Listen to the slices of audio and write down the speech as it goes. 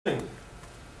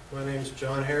My name's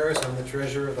John Harris. I'm the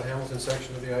treasurer of the Hamilton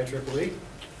section of the IEEE.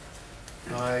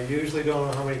 I usually don't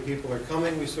know how many people are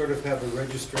coming. We sort of have a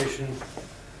registration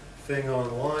thing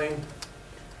online.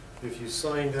 If you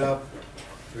signed up,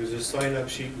 there's a sign-up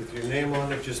sheet with your name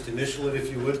on it. Just initial it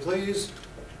if you would, please.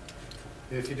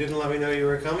 If you didn't let me know you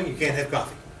were coming, you can't have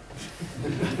coffee.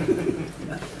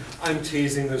 I'm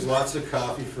teasing. There's lots of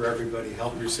coffee for everybody.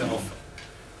 Help yourself.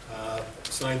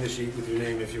 Sign the sheet with your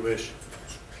name if you wish.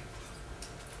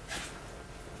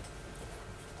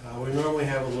 We normally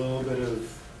have a little bit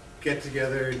of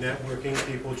get-together, networking,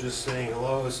 people just saying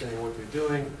hello, saying what they're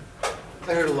doing.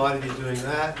 I heard a lot of you doing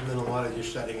that, and then a lot of you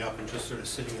shutting up and just sort of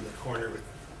sitting in the corner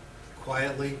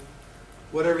quietly.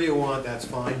 Whatever you want, that's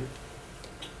fine.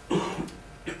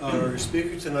 Our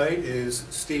speaker tonight is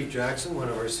Steve Jackson, one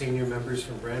of our senior members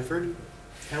from Brantford.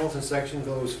 Hamilton section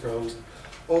goes from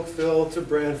Oakville to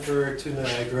Brantford to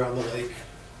Niagara on the lake.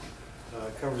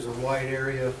 Covers a wide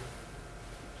area,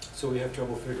 so we have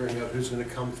trouble figuring out who's going to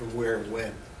come from where and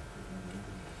when.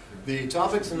 The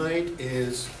topic tonight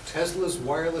is Tesla's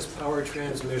wireless power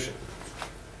transmission.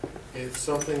 It's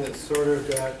something that sort of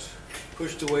got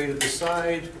pushed away to the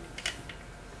side.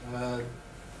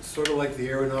 Sort of like the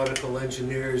aeronautical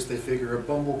engineers, they figure a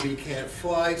bumblebee can't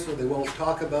fly, so they won't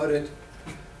talk about it.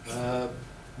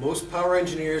 Most power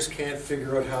engineers can't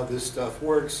figure out how this stuff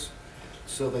works,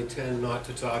 so they tend not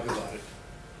to talk about it.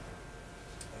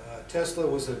 Tesla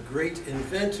was a great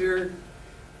inventor,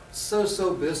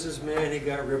 so-so businessman. He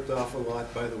got ripped off a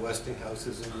lot by the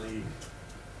Westinghouses and the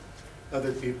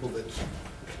other people that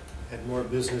had more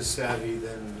business savvy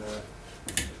than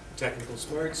technical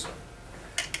smarts.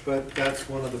 But that's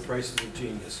one of the prices of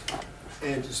genius.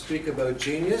 And to speak about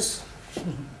genius,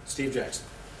 Steve Jackson.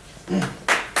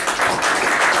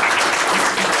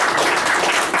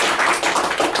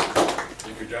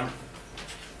 Thank you, John.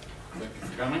 Thank you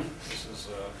for coming. This is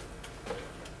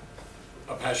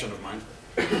a passion of mine.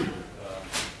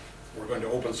 We're going to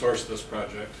open source this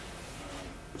project.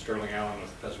 Sterling Allen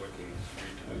of Peswick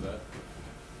agreed to do that.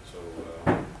 So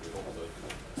we hope that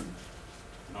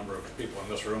a number of people in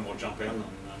this room will jump in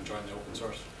and join the open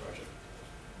source project.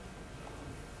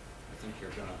 I think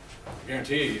I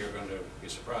guarantee you're going to be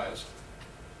surprised.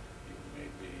 You may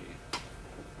be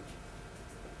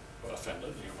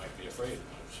offended, you might be afraid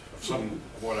of some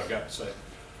of what I've got to say.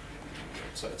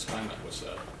 It's time that was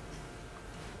said.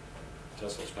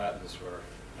 Tesla's patents were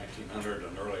 1900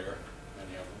 and earlier,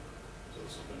 many of them. So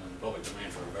this has been in the public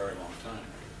domain for a very long time.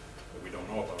 But we don't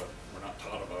know about it. We're not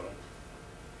taught about it.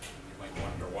 You might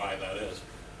wonder why that is.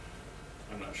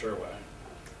 I'm not sure why.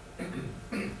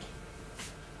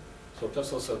 So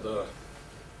Tesla said, well,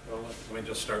 let me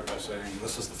just start by saying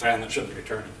this is the fan that shouldn't be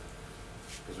turning,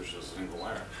 because there's just a single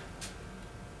wire.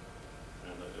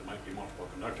 And it might be multiple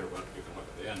conductor, but you can look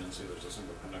at the end and see there's a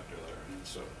single conductor there.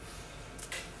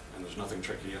 And there's nothing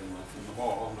tricky in the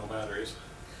wall, no batteries.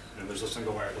 And there's a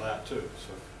single wire to that too.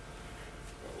 So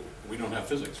we don't have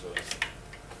physics for this.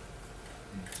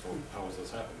 So how has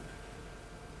this happened?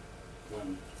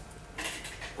 When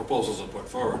proposals are put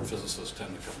forward, physicists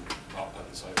tend to come up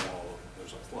and say, well,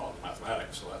 there's a flaw in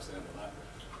mathematics, so that's the end of that.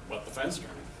 But the fan's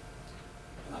turning.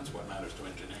 And that's what matters to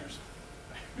engineers.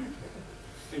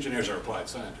 Engineers are applied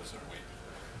scientists, aren't we?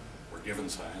 We're given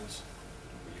science.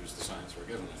 We use the science we're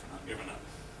given. If we're not given it,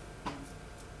 we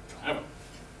don't have it.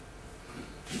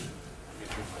 Let me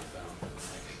turn that down.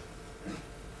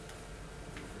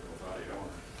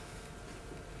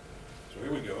 So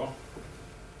here we go.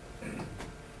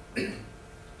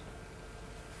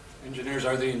 Engineers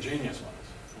are the ingenious ones.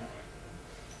 That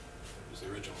was the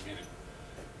original meaning.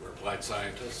 We're applied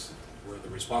scientists. We're the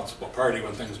responsible party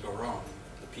when things go wrong.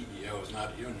 The PEO is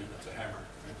not a union, it's a hammer.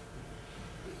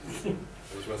 Right?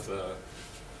 I was with a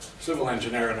civil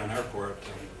engineer in an airport,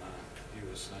 and he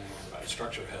was saying a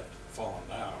structure had fallen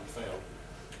down, failed,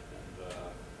 and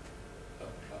a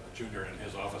junior in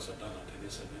his office had done it, and he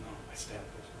said, you know, I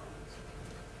stamped those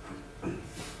drawings.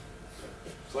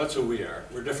 So that's who we are.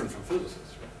 We're different from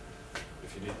physicists. Right?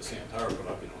 If you need the CN Tower put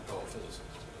up, you don't call it physicists.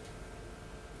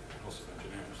 Most of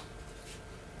engineers.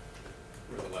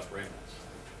 We're the left brain ones.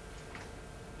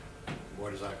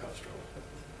 Boy, does that cause trouble.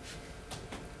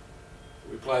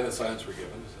 We apply the science we're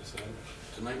given, as I said.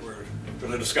 Tonight we're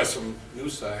going to discuss some new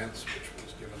science, which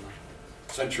was given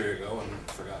a century ago and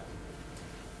forgotten.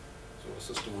 So a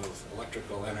system with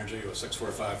electrical energy was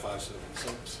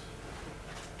 645,576.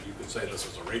 You could say this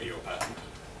is a radio patent.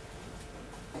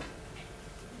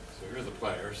 So here are the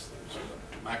players.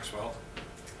 There's Maxwell,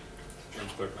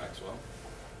 James Clerk Maxwell.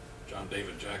 John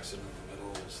David Jackson in the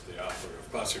middle is the author of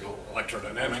Classical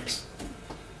Electrodynamics.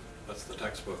 That's the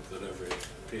textbook that every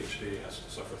PhD has to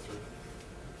suffer through.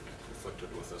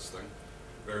 afflicted with this thing.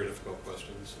 Very difficult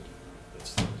questions, and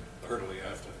it's the hurdle you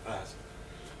have to pass.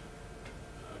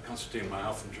 Konstantin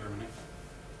Mayer from Germany,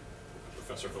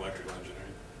 professor of electrical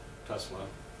engineering, Tesla.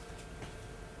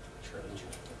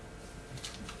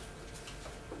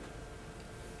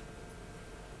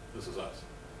 This is us.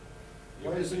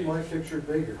 Why isn't my picture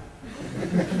bigger?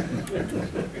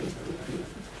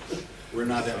 We're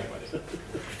not anybody.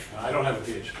 I don't have a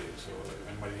PhD, so if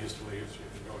anybody needs to leave, you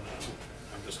can go now.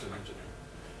 I'm just an engineer.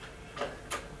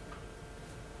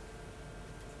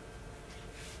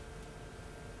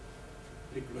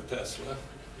 Nikola Tesla,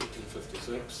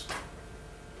 1856.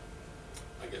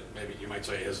 I get, maybe you might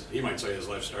say he might say his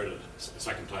life started the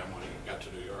second time when he got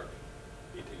to New York,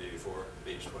 1884,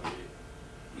 age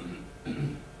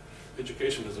 28.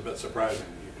 Education is a bit surprising.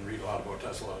 You can read a lot about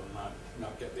Tesla and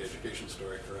not get the education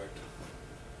story correct.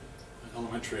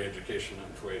 Elementary education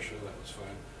in Croatia, that was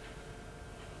fine.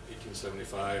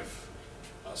 1875,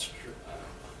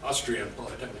 Austrian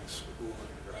Polytechnic School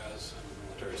in Graz, and a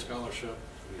military scholarship.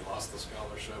 He lost the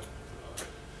scholarship.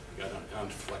 He got in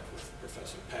conflict with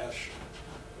Professor Pasch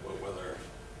about whether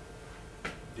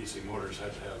DC motors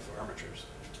had to have armatures.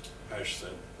 Pasch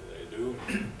said they do.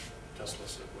 Tesla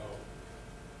said, well,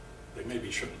 they maybe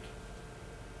shouldn't.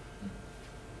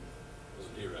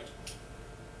 Wasn't he right?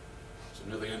 So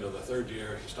near the end of the third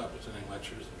year, he stopped attending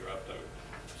lectures and dropped out.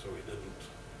 So he didn't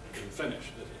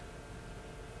finish, did he?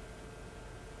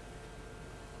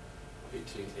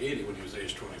 1880, when he was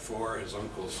age 24, his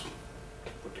uncles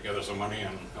put together some money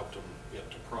and helped him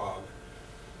get to Prague.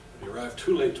 But he arrived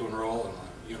too late to enroll in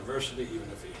the university.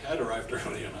 Even if he had arrived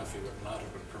early enough, he would not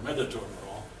have been permitted to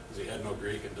enroll, because he had no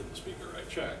Greek and didn't speak or write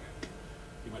Czech.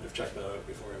 He might have checked that out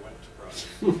before he went to Prague.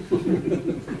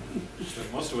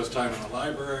 Spent most of his time in the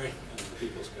library and the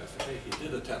People's Cafe. He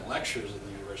did attend lectures in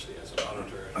the university as an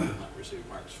auditor and did not receive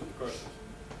marks for the courses.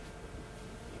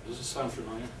 Does this sound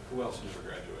familiar? Who else never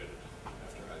graduated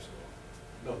after high school?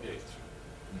 Bill Gates.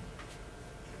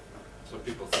 Some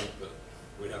people think that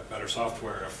we'd have better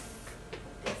software if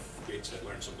Gates had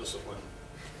learned some discipline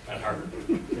at Harvard.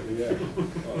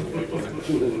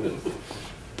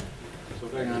 So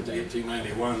going on to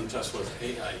 1891, Tesla's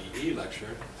AIEE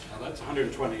lecture. Now that's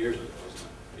 120 years ago, isn't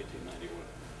it? 1891.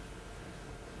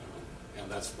 And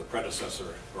that's the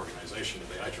predecessor organization of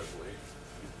the IEEE.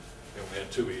 They only had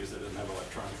two E's, they didn't have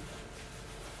electronic.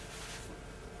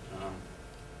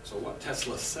 So what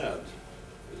Tesla said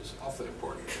is awfully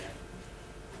important here.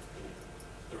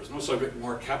 There was no subject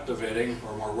more captivating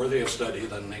or more worthy of study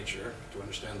than nature, to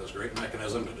understand this great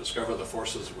mechanism, to discover the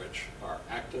forces which are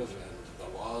active and the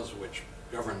laws which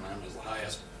govern them is the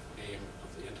highest aim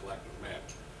of the intellect of man.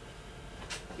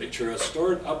 Nature has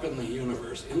stored up in the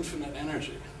universe infinite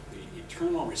energy. The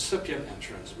eternal recipient and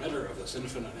transmitter of this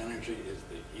infinite energy is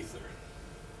the ether.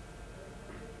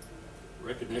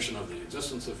 Recognition of the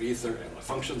existence of ether and the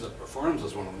functions it performs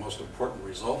is one of the most important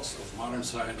results of modern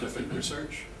scientific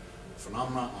research.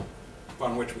 Phenomena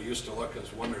upon which we used to look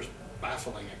as wonder's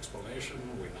baffling explanation,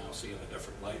 we now see in a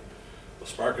different light. The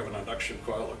spark of an induction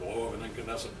coil, the glow of an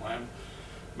incandescent lamp,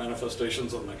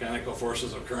 manifestations of mechanical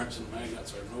forces of currents and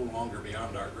magnets are no longer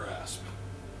beyond our grasp.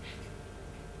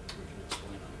 We can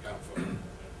explain and account for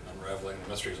unraveling the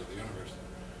mysteries of the universe.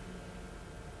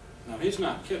 Now he's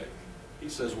not kidding. He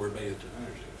says we're bathed in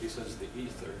energy. He says the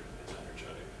ether is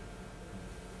energetic.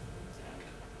 And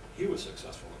he was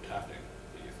successful in tapping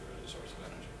the ether as a source of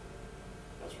energy.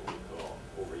 That's what we call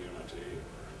over-unity,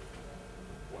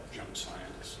 or what junk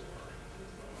science, or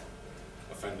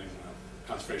offending the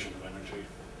conservation of energy.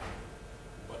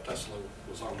 But Tesla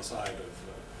was on the side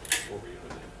of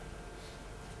over-unity.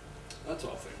 That's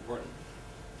awfully important.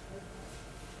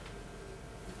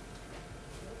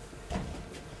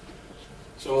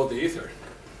 So the ether,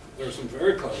 there are some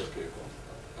very clever people,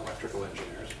 electrical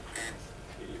engineers,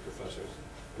 PE professors,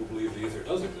 who believe the ether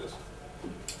does exist.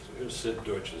 So here's Sid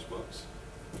Deutsch's books.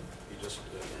 He just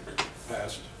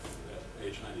passed at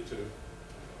age 92, a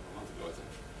month ago, I think.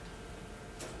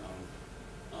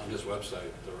 On his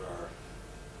website, there are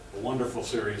a wonderful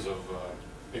series of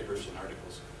papers and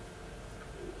articles.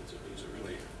 He's a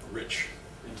really rich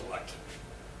intellect.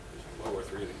 He's well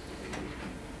worth reading.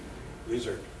 These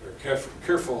are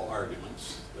careful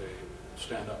arguments. They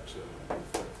stand up to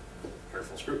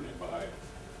careful scrutiny by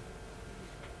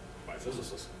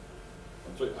physicists.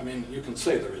 So, I mean, you can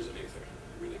say there is an ether.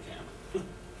 You really can.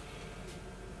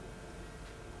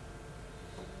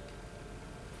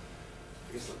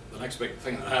 I guess the next big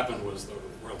thing that happened was the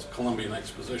World's Columbian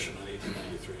Exposition in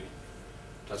 1893.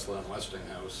 Tesla and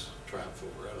Westinghouse triumphed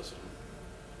over Edison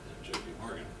and J.P.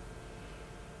 Morgan.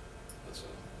 That's a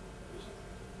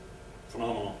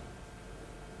phenomenal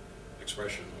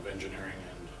expression of engineering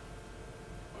and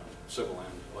civil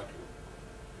and electrical.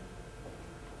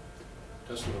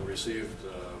 Tesla received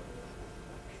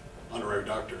honorary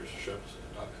doctorships,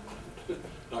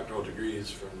 doctoral degrees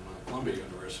from Columbia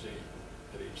University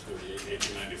at age 38 in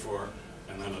 1894,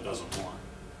 and then a dozen more.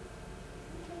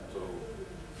 So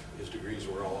his degrees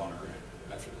were all honorary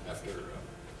after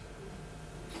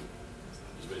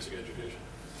his basic education.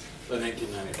 Then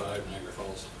 1895, Niagara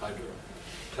Falls Hydro.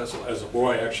 Tesla, as a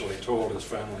boy, actually told his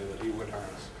family that he would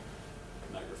harness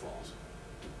Niagara Falls.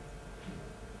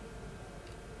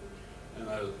 And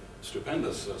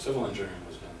stupendous civil engineering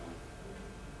was done then.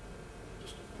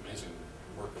 Just amazing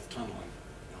work of tunneling,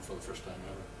 you know, for the first time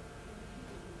ever.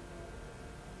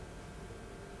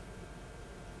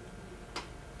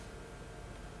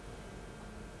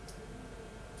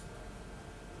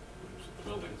 The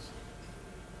buildings.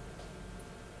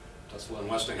 Tesla and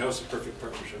Westinghouse, a perfect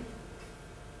partnership.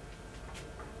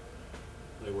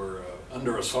 They were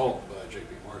under assault by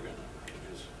J.P. Morgan and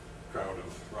his crowd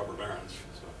of robber barons.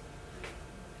 So,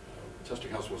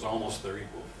 Westinghouse was almost their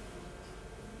equal.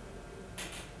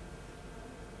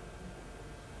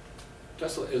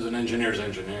 Tesla is an engineer's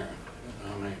engineer. I don't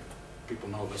know how many people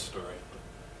know this story.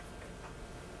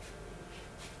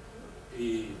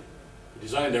 He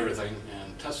designed everything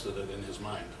and tested it in his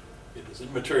mind. It is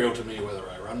immaterial to me whether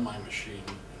I run my machine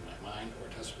in my mind or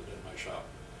test it in my shop.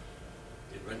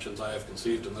 The inventions I have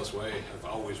conceived in this way have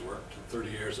always worked. In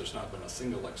 30 years, there's not been a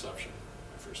single exception.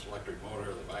 My first electric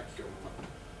motor, the vacuum,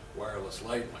 wireless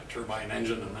light, my turbine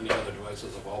engine, and many other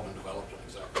devices have all been developed in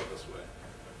exactly this way.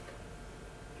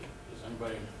 Does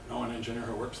anybody know an engineer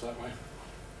who works that way?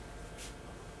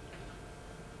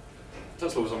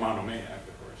 Tesla was a monomaniac,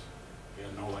 of course. He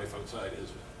had no life outside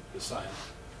his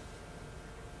science.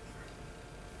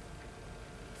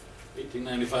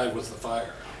 1895 was the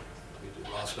fire. He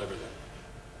lost everything.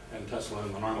 And Tesla,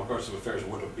 in the normal course of affairs,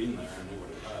 would have been there and he would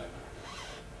have died.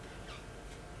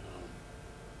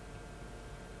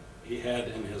 He had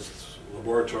in his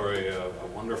laboratory a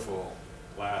wonderful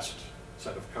last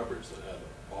set of cupboards that had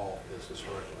all his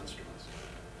historical instruments.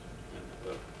 And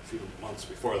a few months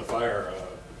before the fire, a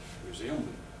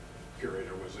museum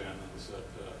curator was in and said,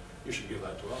 you should give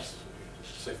that to us.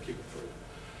 Just safekeep it for you.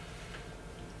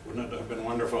 Wouldn't it have been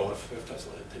wonderful if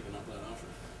Tesla had taken up that offer?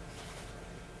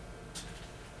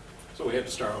 So we had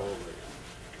to start all over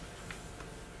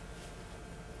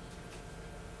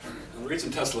again. And the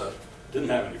reason Tesla didn't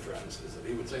have any friends is that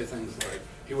he would say things like,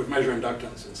 he would measure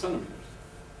inductance in centimeters.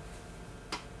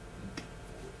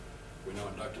 We know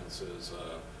inductance is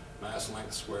mass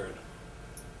length squared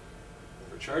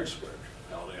over charge squared.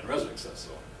 Halliday and Resnick says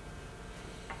so.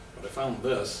 But I found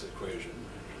this equation,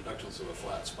 inductance of a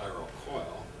flat spiral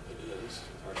coil, it is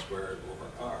R squared over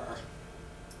R,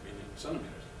 meaning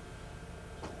centimeters.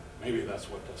 Maybe that's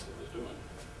what Tesla was doing.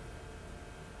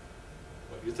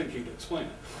 But you'd think he'd explain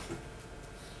it.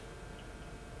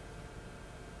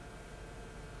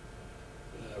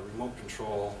 Remote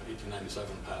control,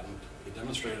 1897 patent. He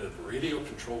demonstrated a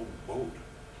radio-controlled boat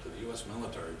to the U.S.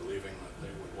 military, believing that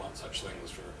they would want such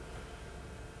things for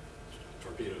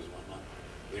torpedoes and whatnot.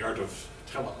 The art of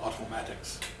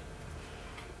tele-automatics.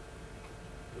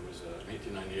 There was, in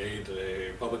 1898,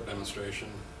 a public demonstration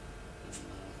in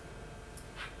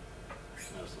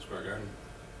Madison Square Garden.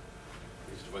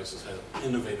 These devices had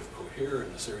innovative cohere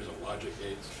and a series of logic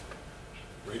gates.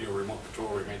 Radio remote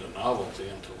control remained a novelty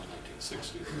until the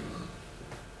 1960s.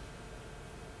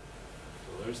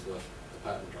 So there's the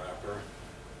patent wrapper.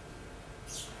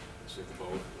 See the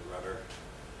boat, the rudder.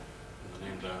 And the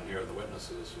name down here of the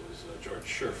witnesses was George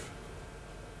Scherf.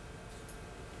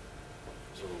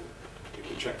 So you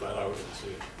can check that out and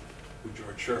see who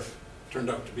George Scherf turned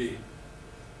out to be,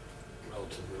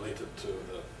 related to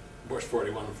the Bush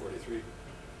 41 and 43.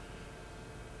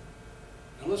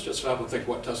 And let's just stop and think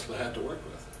what Tesla had to work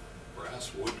with.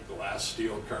 Brass, wood, glass,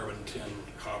 steel, carbon, tin,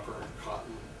 copper,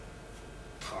 cotton,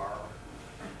 tar,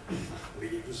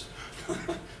 leaves.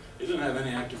 He didn't have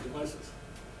any active devices.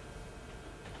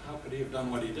 How could he have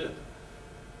done what he did,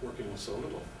 working with so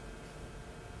little?